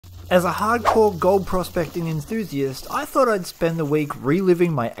As a hardcore gold prospecting enthusiast, I thought I'd spend the week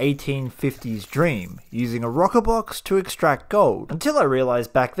reliving my 1850s dream, using a rocker box to extract gold, until I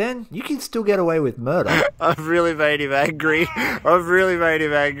realised back then, you can still get away with murder. I've really made him angry. I've really made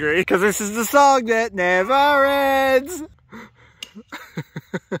him angry, because this is the song that never ends.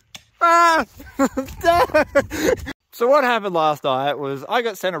 Ah! So what happened last night was I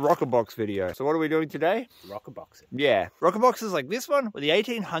got sent a rocker box video. So what are we doing today? Rocker boxing. Yeah, rocker boxes like this one were the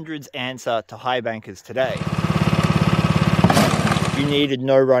 1800s answer to high bankers today. You needed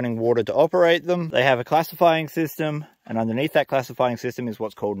no running water to operate them. They have a classifying system, and underneath that classifying system is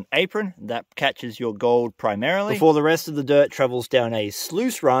what's called an apron that catches your gold primarily before the rest of the dirt travels down a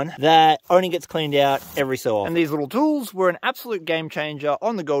sluice run that only gets cleaned out every so often. And these little tools were an absolute game changer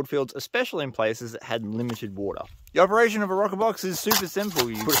on the gold fields, especially in places that had limited water. The operation of a rocker box is super simple.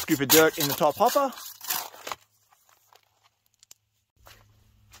 You put a scoop of dirt in the top hopper.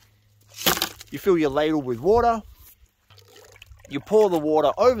 You fill your ladle with water. You pour the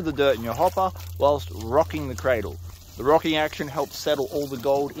water over the dirt in your hopper whilst rocking the cradle. The rocking action helps settle all the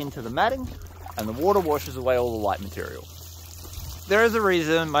gold into the matting, and the water washes away all the light material. There is a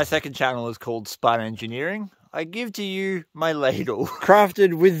reason my second channel is called Spud Engineering. I give to you my ladle,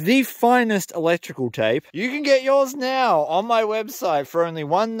 crafted with the finest electrical tape. You can get yours now on my website for only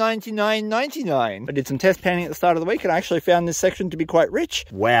 $199.99. I did some test panning at the start of the week and I actually found this section to be quite rich.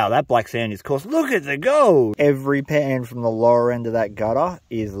 Wow, that black sand is coarse. Look at the gold! Every pan from the lower end of that gutter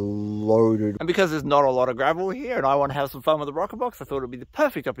is loaded. And because there's not a lot of gravel here and I want to have some fun with the rocker box, I thought it would be the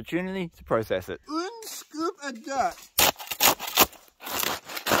perfect opportunity to process it. One scoop of dirt.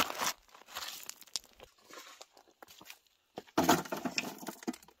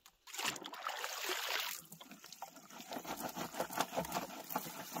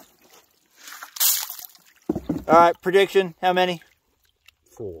 All right, prediction, how many?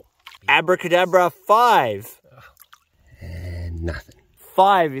 4. Abracadabra, 5. And nothing.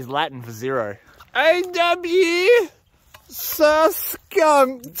 5 is Latin for 0. A.W. Sir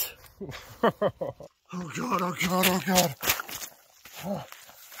Skunked. Oh God, oh God, oh God.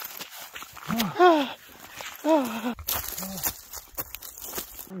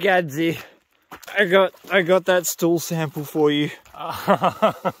 Gadsy, I got that stool sample for you.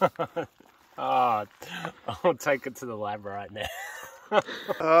 Oh, I'll take it to the lab right now.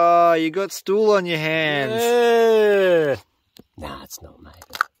 Oh, you got stool on your hands. Yeah. Nah, it's not, mate.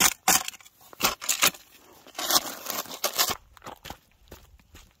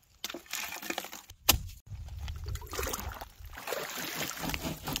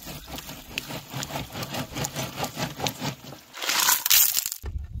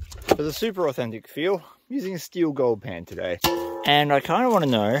 For the super authentic feel, I'm using a steel gold pan today. And I kind of want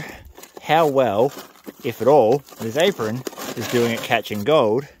to know how well, if at all, this apron is doing at catching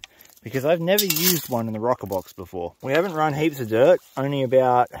gold, because I've never used one in the rocker box before. We haven't run heaps of dirt, only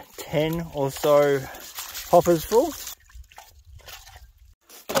about 10 or so hoppers full.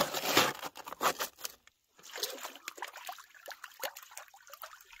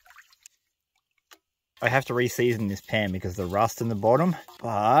 I have to re-season this pan because of the rust in the bottom,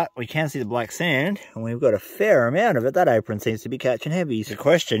 but we can see the black sand and we've got a fair amount of it. That apron seems to be catching heavies. The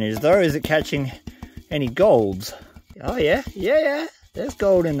question is though, is it catching any golds? Oh yeah, there's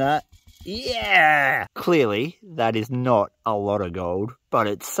gold in that. Yeah! Clearly, that is not a lot of gold, but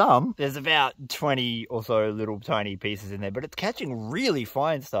it's some. There's about 20 or so little tiny pieces in there, but it's catching really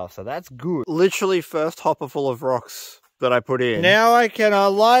fine stuff, so that's good. Literally first hopper full of rocks that I put in. Now I can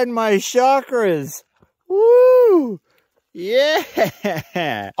align my chakras. Woo!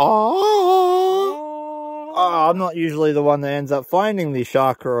 Yeah! Oh, I'm not usually the one that ends up finding the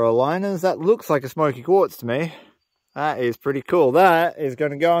chakra aligners. That looks like a smoky quartz to me. That is pretty cool. That is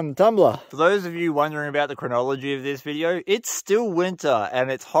going to go on the tumbler. For those of you wondering about the chronology of this video, it's still winter and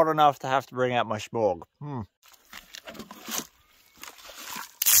it's hot enough to have to bring out my schmorg.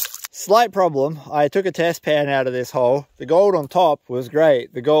 Slight problem, I took a test pan out of this hole. The gold on top was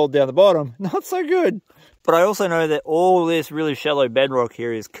great. The gold down the bottom, not so good. But I also know that all this really shallow bedrock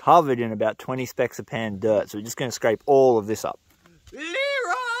here is covered in about 20 specks of pan dirt. So we're just going to scrape all of this up. Leroy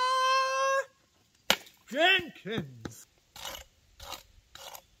Jenkins.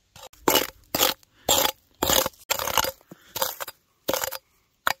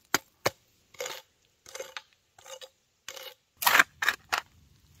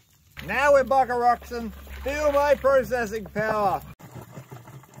 Now we're bucker roxing. Feel my processing power.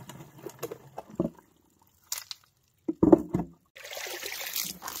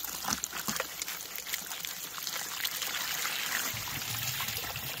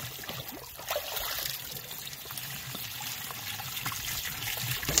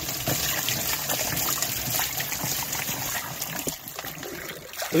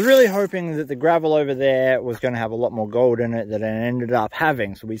 I was really hoping that the gravel over there was going to have a lot more gold in it than it ended up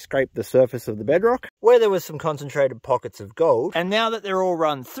having. So we scraped the surface of the bedrock where there was some concentrated pockets of gold. And now that they're all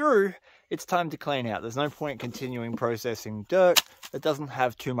run through, it's time to clean out. There's no point continuing processing dirt that doesn't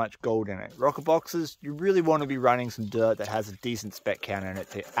have too much gold in it. Rocker boxes, you really want to be running some dirt that has a decent spec count in it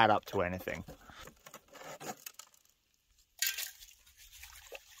to add up to anything.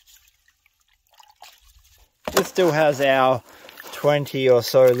 This still has our 20 or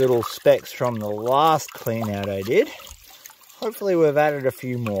so little specks from the last clean out I did. Hopefully we've added a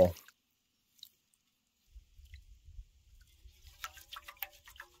few more.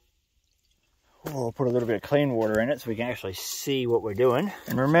 Oh, I'll put a little bit of clean water in it so we can actually see what we're doing.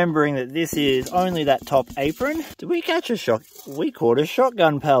 And remembering that this is only that top apron. Did we catch a shot? We caught a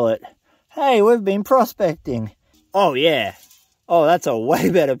shotgun pellet. Hey, we've been prospecting. Oh yeah. Oh, that's a way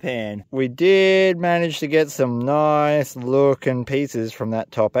better pan. We did manage to get some nice looking pieces from that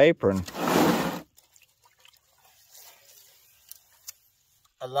top apron.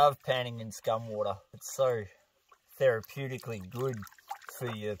 I love panning in scum water. It's so therapeutically good for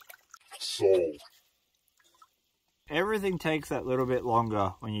your soul. Everything takes that little bit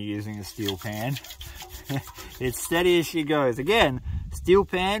longer when you're using a steel pan. It's steady as she goes. Again, steel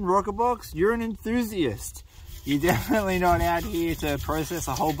pan, rocker box, you're an enthusiast. You're definitely not out here to process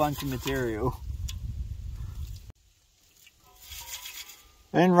a whole bunch of material.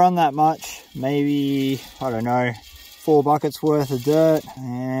 I didn't run that much, maybe, I don't know, 4 buckets worth of dirt,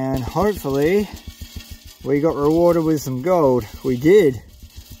 and hopefully we got rewarded with some gold. We did.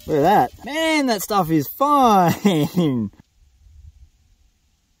 Look at that. Man, that stuff is fine.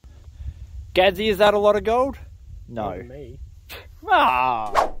 Gadsy, is that a lot of gold? No. Not me.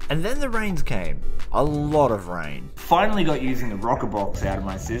 Ah. And then the rains came. A lot of rain. Finally got using the rocker box out of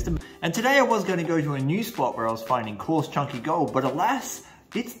my system. And today I was going to go to a new spot where I was finding coarse chunky gold, but alas,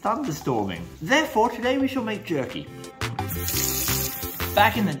 it's thunderstorming. Therefore, today we shall make jerky.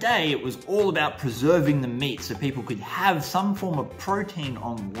 Back in the day, it was all about preserving the meat so people could have some form of protein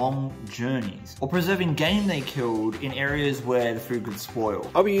on long journeys, or preserving game they killed in areas where the food could spoil.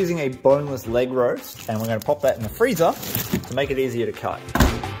 I'll be using a boneless leg roast, and we're going to pop that in the freezer to make it easier to cut.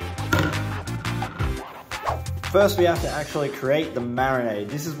 First, we have to actually create the marinade.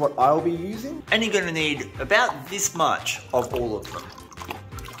 This is what I'll be using, and you're going to need about this much of all of them.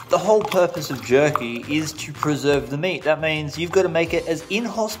 The whole purpose of jerky is to preserve the meat. That means you've got to make it as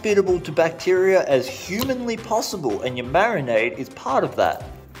inhospitable to bacteria as humanly possible, and your marinade is part of that.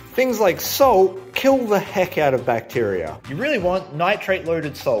 Things like salt kill the heck out of bacteria. You really want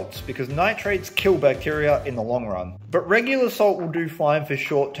nitrate-loaded salts because nitrates kill bacteria in the long run. But regular salt will do fine for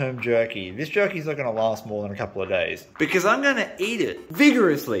short-term jerky. This jerky's not going to last more than a couple of days. Because I'm going to eat it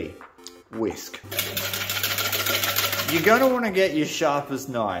vigorously. Whisk. You're going to want to get your sharpest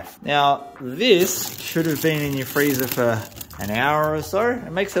knife. Now, this should have been in your freezer for an hour or so.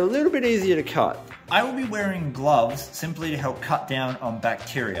 It makes it a little bit easier to cut. I will be wearing gloves simply to help cut down on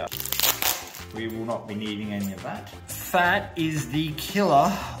bacteria. We will not be needing any of that. Fat is the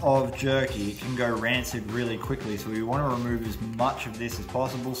killer of jerky. It can go rancid really quickly, so we want to remove as much of this as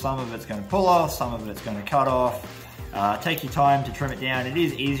possible. Some of it's going to pull off, some of it's going to cut off. Take your time to trim it down. It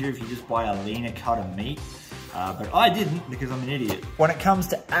is easier if you just buy a leaner cut of meat. But I didn't because I'm an idiot. When it comes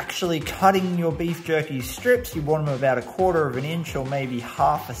to actually cutting your beef jerky strips, you want them about 1/4 of an inch or maybe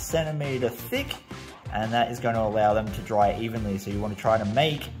 1/2 centimeter thick, and that is going to allow them to dry evenly. So you want to try to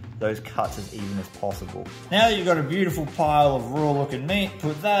make those cuts as even as possible. Now that you've got a beautiful pile of raw looking meat,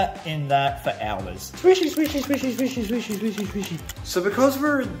 put that in that for hours. Swishy, swishy, swishy, swishy, swishy, swishy, swishy. So because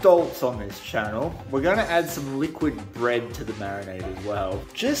we're adults on this channel, we're going to add some liquid bread to the marinade as well.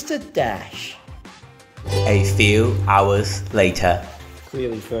 Just a dash. A few hours later.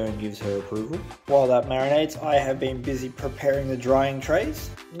 Clearly Fern gives her approval. While that marinates, I have been busy preparing the drying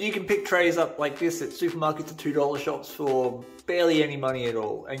trays. You can pick trays up like this at supermarkets or $2 shops for barely any money at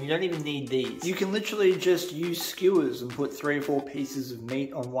all, and you don't even need these. You can literally just use skewers and put 3 or 4 pieces of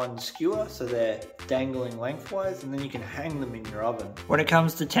meat on one skewer so they're dangling lengthwise, and then you can hang them in your oven. When it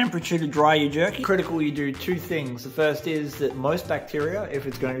comes to temperature to dry your jerky, critical you do 2 things. The first is that most bacteria, if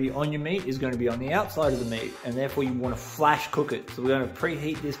it's going to be on your meat, is going to be on the outside of the meat, and therefore you want to flash cook it. So we're going to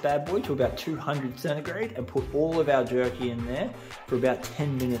preheat this bad boy to about 200 centigrade and put all of our jerky in there for about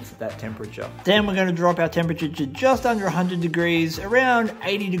 10 minutes at that temperature. Then we're going to drop our temperature to just under 100 degrees, around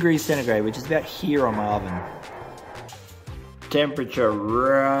 80 degrees centigrade, which is about here on my oven. Temperature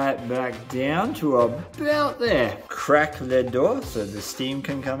right back down to about there. Crack the door so the steam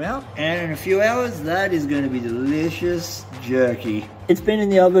can come out. And in a few hours, that is going to be delicious jerky. It's been in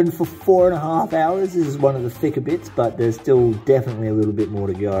the oven for 4.5 hours. This is one of the thicker bits, but there's still definitely a little bit more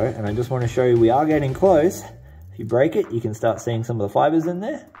to go. And I just want to show you we are getting close. If you break it, you can start seeing some of the fibers in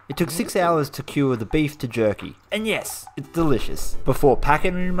there. It took 6 hours to cure the beef to jerky. And yes, it's delicious. Before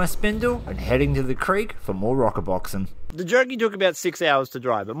packing it in my spindle and heading to the creek for more rocker boxing. The jerky took about 6 hours to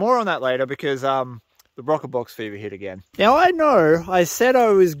dry, but more on that later because the rocker box fever hit again. Now I know I said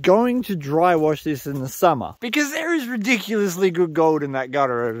I was going to dry wash this in the summer Because there is ridiculously good gold in that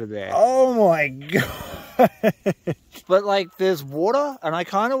gutter over there. Oh my god. But like there's water, and I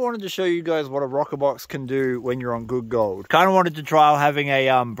kind of wanted to show you guys what a rocker box can do when you're on good gold. Kind of wanted to try having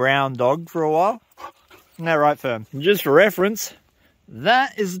a brown dog for a while. Isn't that right, Fern? Just for reference,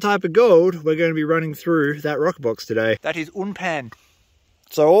 that is the type of gold we're going to be running through that rocker box today. That is unpan.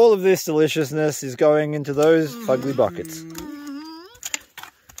 So all of this deliciousness is going into those fugly buckets.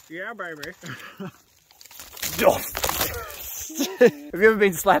 Yeah, baby. Have you ever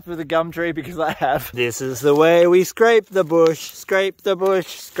been slapped with a gum tree? Because I have. This is the way we scrape the bush, scrape the bush,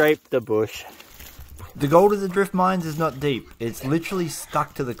 scrape the bush. The gold of the drift mines is not deep. It's literally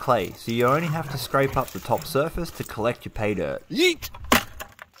stuck to the clay, so you only have to scrape up the top surface to collect your pay dirt. Yeet!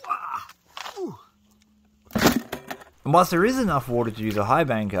 And whilst there is enough water to use a high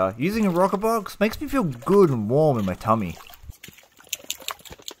banker, using a rocker box makes me feel good and warm in my tummy.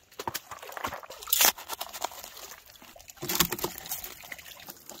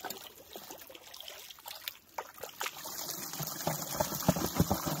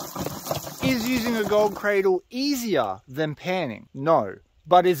 Is using a gold cradle easier than panning? No.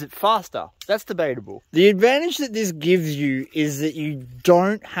 But is it faster? That's debatable. The advantage that this gives you is that you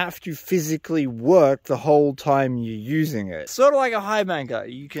don't have to physically work the whole time you're using it. Sort of like a high banker.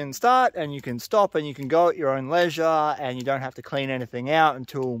 You can start and you can stop and you can go at your own leisure and you don't have to clean anything out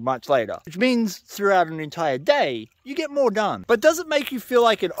until much later. Which means throughout an entire day, you get more done. But does it make you feel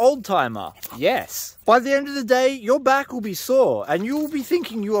like an old timer? Yes. By the end of the day, your back will be sore and you will be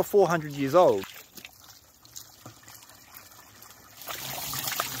thinking you are 400 years old.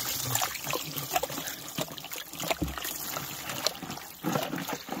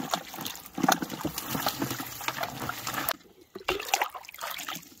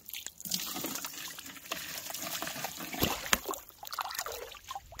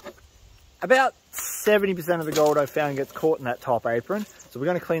 About 70% of the gold I found gets caught in that top apron. So we're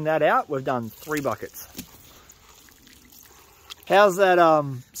going to clean that out. We've done 3 buckets. How's that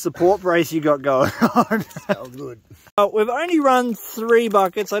support brace you got going on? Smells good. We've only run 3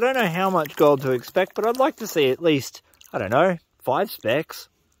 buckets. I don't know how much gold to expect, but I'd like to see at least, I don't know, 5 specks.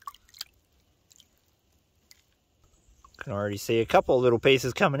 Can already see a couple of little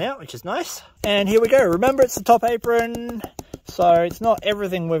pieces coming out, which is nice. And here we go. Remember, it's the top apron, so it's not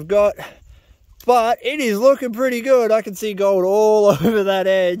everything we've got. But it is looking pretty good. I can see gold all over that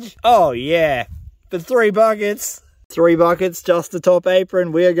edge. Oh yeah, for 3 buckets. 3 buckets, just the top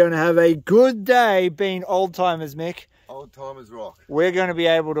apron. We are going to have a good day being old timers, Mick. Old timers rock. We're going to be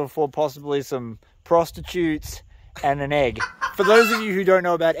able to afford possibly some prostitutes and an egg. For those of you who don't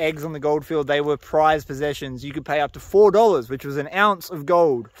know about eggs on the goldfield, they were prized possessions. You could pay up to $4, which was an ounce of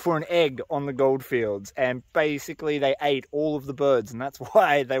gold for an egg on the goldfields. And basically they ate all of the birds, and that's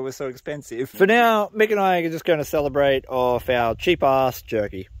why they were so expensive. For now, Mick and I are just going to celebrate off our cheap ass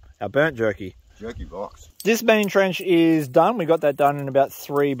jerky, our burnt jerky. Jerky box. This main trench is done. We got that done in about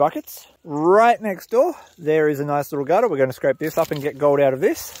 3 buckets. Right next door, there is a nice little gutter. We're going to scrape this up and get gold out of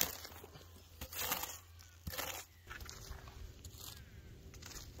this.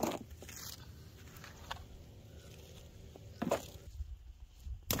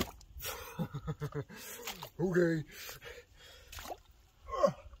 Okay.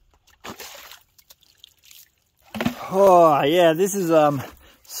 Oh yeah, this is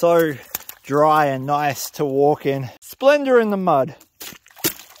so dry and nice to walk in. Splendor in the mud.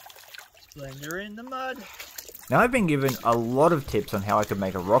 Splendor in the mud. Now I've been given a lot of tips on how I can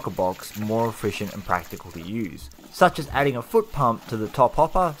make a rocker box more efficient and practical to use, such as adding a foot pump to the top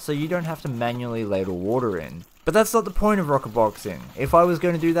hopper so you don't have to manually ladle water in. But that's not the point of rocker boxing. If I was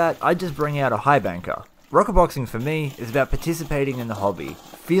going to do that, I'd just bring out a high banker. Rocker boxing for me is about participating in the hobby,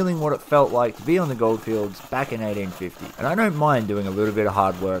 feeling what it felt like to be on the goldfields back in 1850, and I don't mind doing a little bit of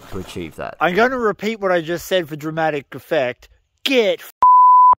hard work to achieve that. I'm going to repeat what I just said for dramatic effect. Get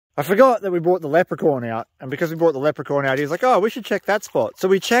I forgot that we brought the leprechaun out, and because we brought the leprechaun out, he was like, oh, we should check that spot. So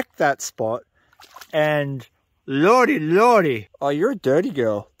we checked that spot, and lordy, lordy. Oh, you're a dirty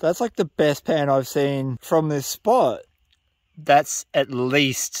girl. That's like the best pan I've seen from this spot. That's at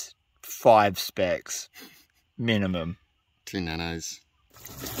least 5 specks minimum. 2 nanos.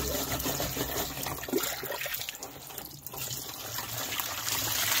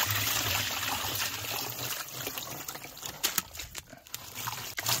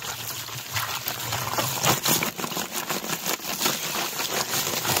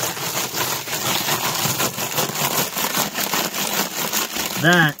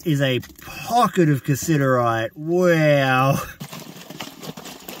 That is a pocket of cassiterite. Wow.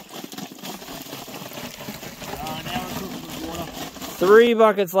 3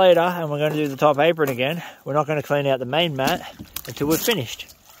 buckets later, and we're going to do the top apron again. We're not going to clean out the main mat until we're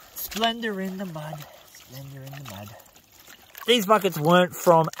finished. Splendor in the mud. Splendor in the mud. These buckets weren't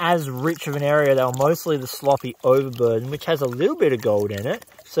from as rich of an area. They were mostly the sloppy overburden, which has a little bit of gold in it.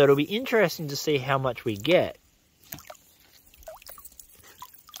 So it'll be interesting to see how much we get.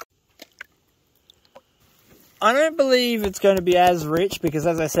 I don't believe it's going to be as rich because,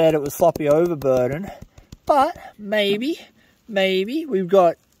 as I said, it was sloppy overburden. But maybe we've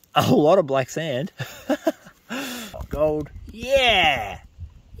got a lot of black sand. Gold. Yeah.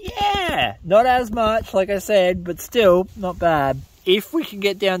 Not as much, like I said, but still not bad. If we can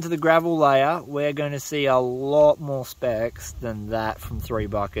get down to the gravel layer, we're going to see a lot more specks than that from 3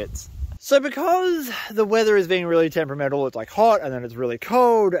 buckets. So because the weather is being really temperamental, it's like hot and then it's really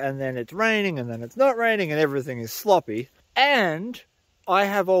cold and then it's raining and then it's not raining and everything is sloppy. And I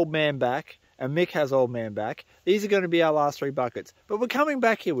have old man back and Mick has old man back. These are going to be our last 3 buckets. But we're coming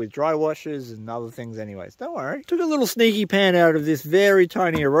back here with dry washes and other things anyways. Don't worry. Took a little sneaky pan out of this very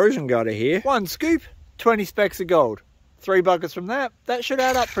tiny erosion gutter here. 1 scoop, 20 specks of gold. 3 buckets from that. That should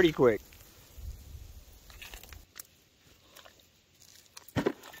add up pretty quick.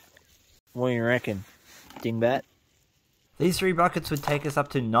 What do you reckon, Dingbat? These 3 buckets would take us up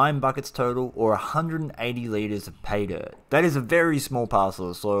to 9 buckets total, or 180 litres of pay dirt. That is a very small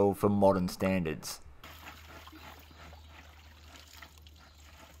parcel of soil for modern standards.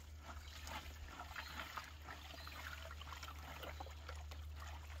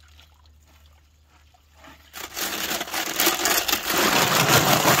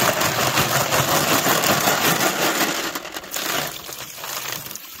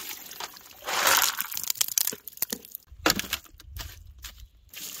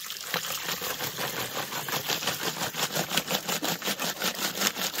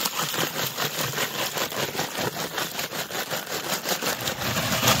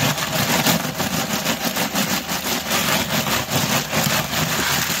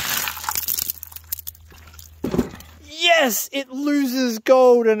 Yes, it loses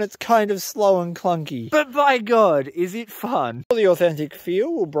gold and it's kind of slow and clunky. But by God, is it fun? For the authentic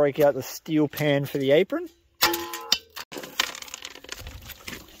feel, we'll break out the steel pan for the apron.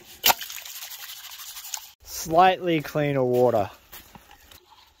 Slightly cleaner water.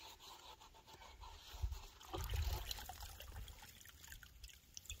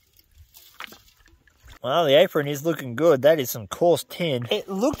 Well, the apron is looking good. That is some coarse tin. It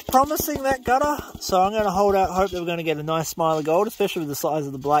looked promising, that gutter, so I'm going to hold out hope that we're going to get a nice smile of gold, especially with the size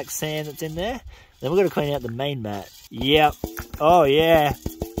of the black sand that's in there. Then we're going to clean out the main mat. Yep. Oh, yeah.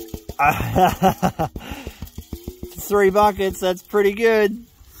 3 buckets, that's pretty good.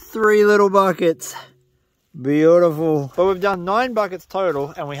 3 little buckets. Beautiful. But we've done 9 buckets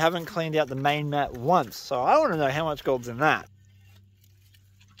total, and we haven't cleaned out the main mat once, so I want to know how much gold's in that.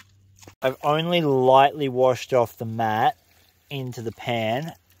 I've only lightly washed off the mat into the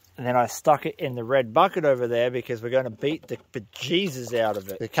pan, and then I stuck it in the red bucket over there because we're going to beat the bejesus out of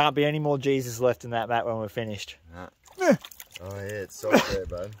it. There can't be any more Jesus left in that mat when we're finished. Nah. Oh yeah, it's soft there,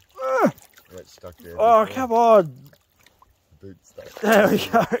 bud. It's stuck there. Oh, come on. Boot stuck. There we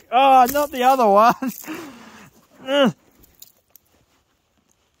go. Oh, not the other one.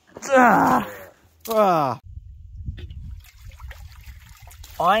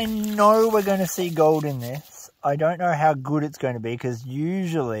 I know we're going to see gold in this. I don't know how good it's going to be because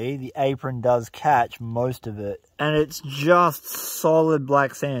usually the apron does catch most of it. And it's just solid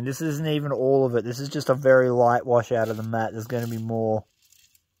black sand. This isn't even all of it. This is just a very light wash out of the mat. There's going to be more.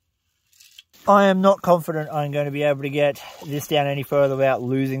 I am not confident I'm going to be able to get this down any further without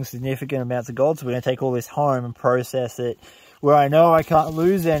losing significant amounts of gold. So we're going to take all this home and process it where I know I can't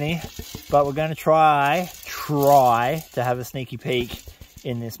lose any. But we're going to try to have a sneaky peek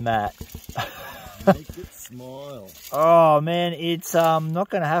in this mat. Make it smile. Oh man, it's not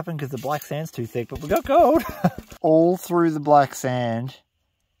going to happen because the black sand's too thick, but we got gold. All through the black sand.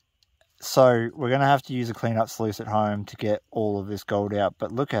 So we're going to have to use a cleanup sluice at home to get all of this gold out.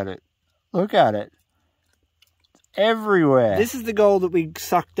 But look at it. Look at it. Everywhere. This is the gold that we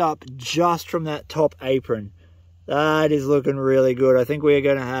sucked up just from that top apron. That is looking really good. I think we are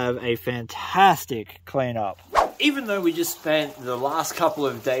going to have a fantastic cleanup. Even though we just spent the last couple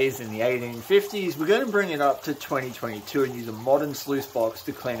of days in the 1850s, we're going to bring it up to 2022 and use a modern sluice box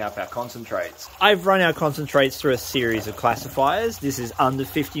to clean up our concentrates. I've run our concentrates through a series of classifiers. This is under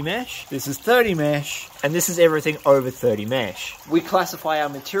 50 mesh, this is 30 mesh, and this is everything over 30 mesh. We classify our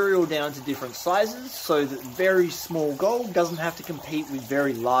material down to different sizes so that very small gold doesn't have to compete with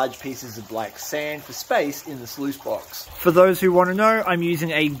very large pieces of black sand for space in the sluice box. For those who want to know, I'm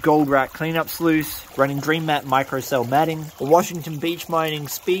using a gold rat cleanup sluice, running Dream Mat microcell matting, a Washington Beach Mining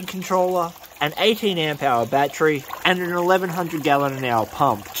speed controller, an 18 amp hour battery, and an 1100 gallon an hour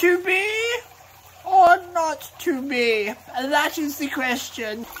pump. To be or not to be? That is the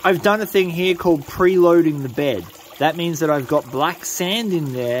question. I've done a thing here called preloading the bed. That means that I've got black sand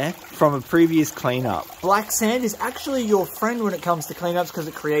in there from a previous cleanup. Black sand is actually your friend when it comes to cleanups because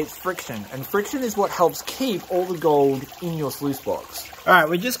it creates friction, and friction is what helps keep all the gold in your sluice box. Alright,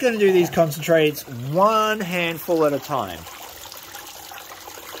 we're just going to do these concentrates one handful at a time.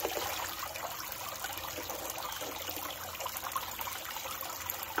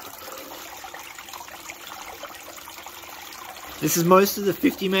 This is most of the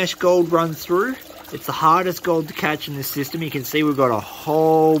 50 mesh gold run through. It's the hardest gold to catch in this system. You can see we've got a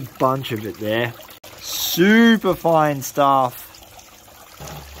whole bunch of it there. Super fine stuff.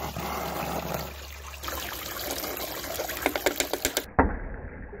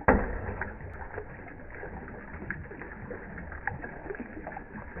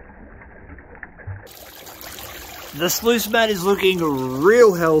 The sluice mat is looking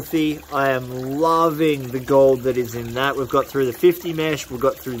real healthy. I am loving the gold that is in that. We've got through the 50 mesh, we've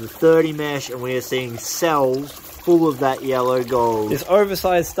got through the 30 mesh, and we are seeing cells full of that yellow gold. This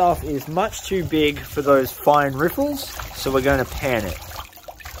oversized stuff is much too big for those fine riffles, so we're going to pan it.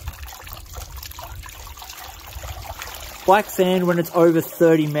 Black sand, when it's over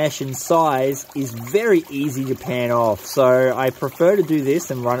 30 mesh in size, is very easy to pan off. So I prefer to do this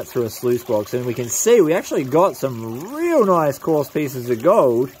and run it through a sluice box. And we can see we actually got some real nice coarse pieces of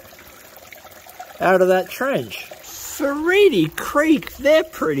gold out of that trench. For Reedy Creek, they're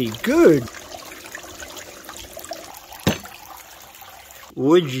pretty good.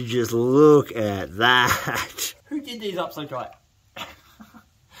 Would you just look at that? Who did these up so tight?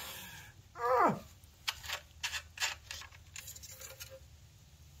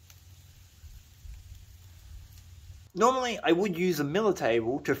 Normally, I would use a miller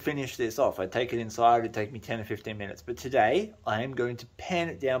table to finish this off. I'd take it inside, it'd take me 10 or 15 minutes. But today, I am going to pan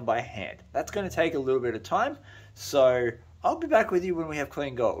it down by hand. That's going to take a little bit of time, so I'll be back with you when we have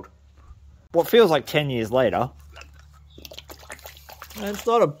clean gold. What feels like 10 years later. It's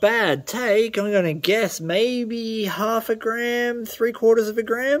not a bad take. I'm going to guess maybe half a gram, 3/4 of a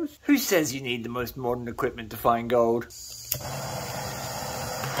gram. Who says you need the most modern equipment to find gold?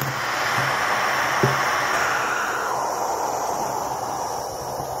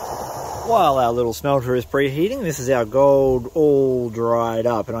 While our little smelter is preheating, this is our gold all dried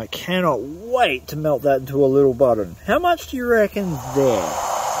up, and I cannot wait to melt that into a little button. How much do you reckon there?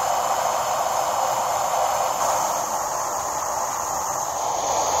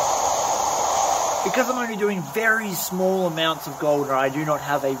 Because I'm only doing very small amounts of gold and I do not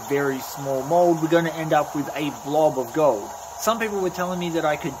have a very small mold, we're going to end up with a blob of gold. Some people were telling me that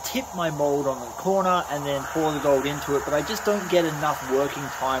I could tip my mold on the corner and then pour the gold into it, but I just don't get enough working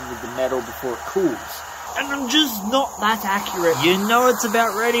time with the metal before it cools. And I'm just not that accurate. You know it's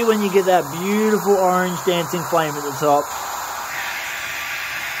about ready when you get that beautiful orange dancing flame at the top.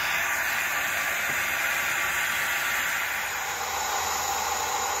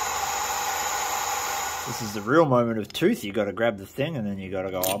 This is the real moment of truth. You gotta grab the thing and then you gotta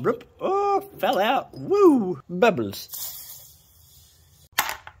go, oh, bloop. Oh, fell out. Woo! Bubbles.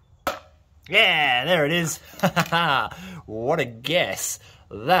 Yeah, there it is. What a guess.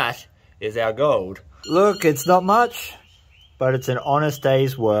 That is our gold. Look, it's not much, but it's an honest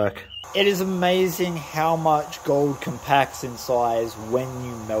day's work. It is amazing how much gold compacts in size when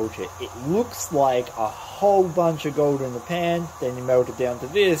you melt it. It looks like a whole bunch of gold in the pan, then you melt it down to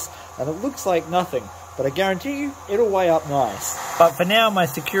this, and it looks like nothing. But I guarantee you, it'll weigh up nice. But for now, my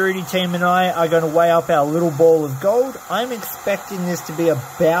security team and I are going to weigh up our little ball of gold. I'm expecting this to be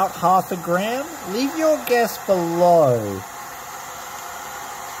about half a gram. Leave your guess below.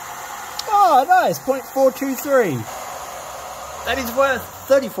 Oh, nice, 0.423. That is worth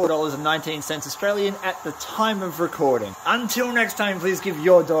 $34.19 Australian at the time of recording. Until next time, please give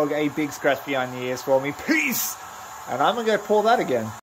your dog a big scratch behind the ears for me. Peace! And I'm going to go pour that again.